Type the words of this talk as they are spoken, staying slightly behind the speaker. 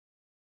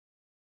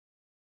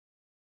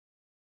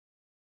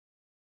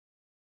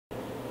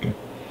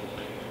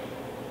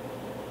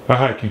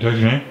Hi, can you tell us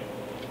your name?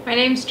 My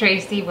name's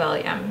Trayce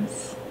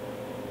Williams.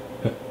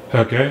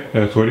 Okay,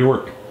 so where do you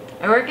work?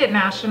 I work at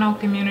National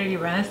Community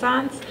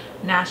Renaissance,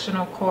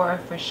 National Core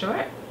for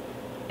short.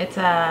 It's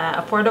a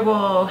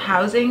affordable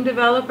housing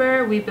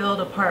developer. We build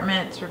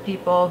apartments for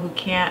people who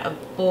can't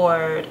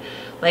afford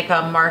like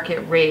a market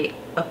rate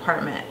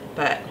apartment,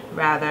 but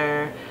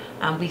rather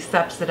we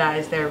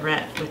subsidize their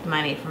rent with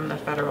money from the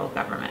federal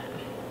government.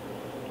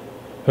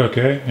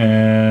 Okay,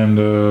 and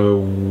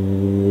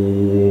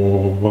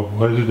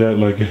what is it that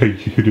like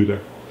you do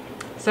there?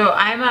 So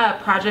I'm a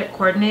project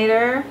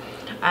coordinator.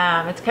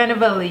 It's kind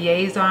of a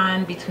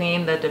liaison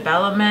between the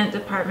development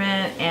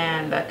department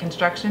and the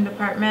construction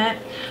department.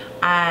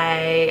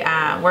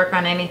 I work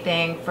on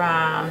anything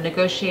from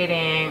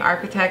negotiating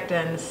architect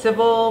and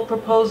civil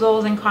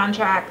proposals and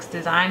contracts,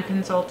 design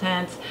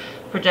consultants,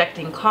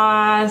 projecting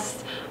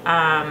costs,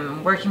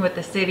 working with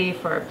the city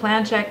for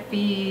plan check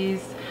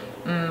fees,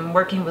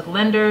 working with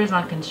lenders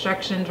on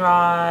construction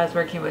draws,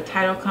 working with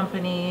title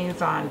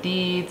companies on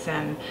deeds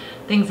and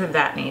things of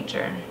that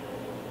nature.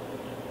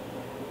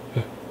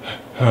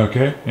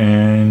 Okay,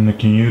 and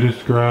can you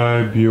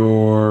describe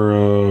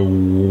your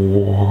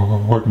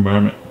work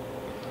environment?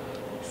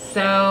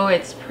 So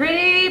it's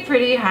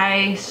pretty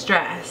high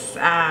stress.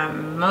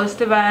 Most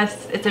of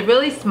us, it's a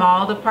really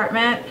small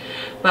department,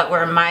 but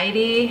we're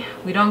mighty.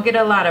 We don't get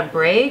a lot of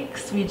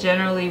breaks. We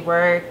generally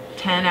work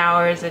 10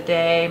 hours a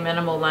day,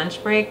 minimal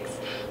lunch breaks.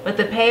 But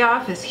the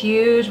payoff is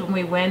huge when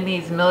we win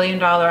these $1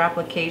 million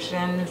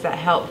applications that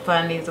help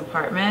fund these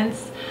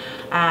apartments.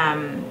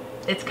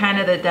 It's kind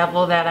of the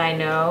devil that I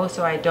know,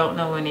 so I don't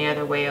know any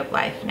other way of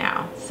life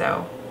now.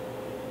 So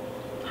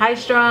high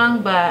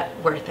strung, but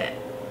worth it.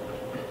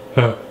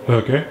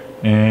 Okay,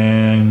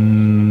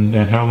 and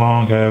how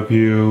long have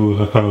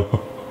you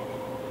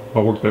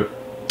worked there?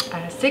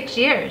 6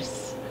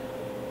 years.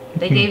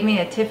 They gave me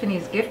a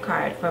Tiffany's gift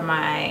card for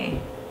my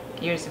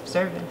years of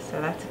service, so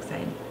that's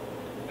exciting.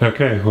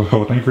 Okay,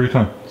 well thank you for your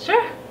time.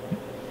 Sure.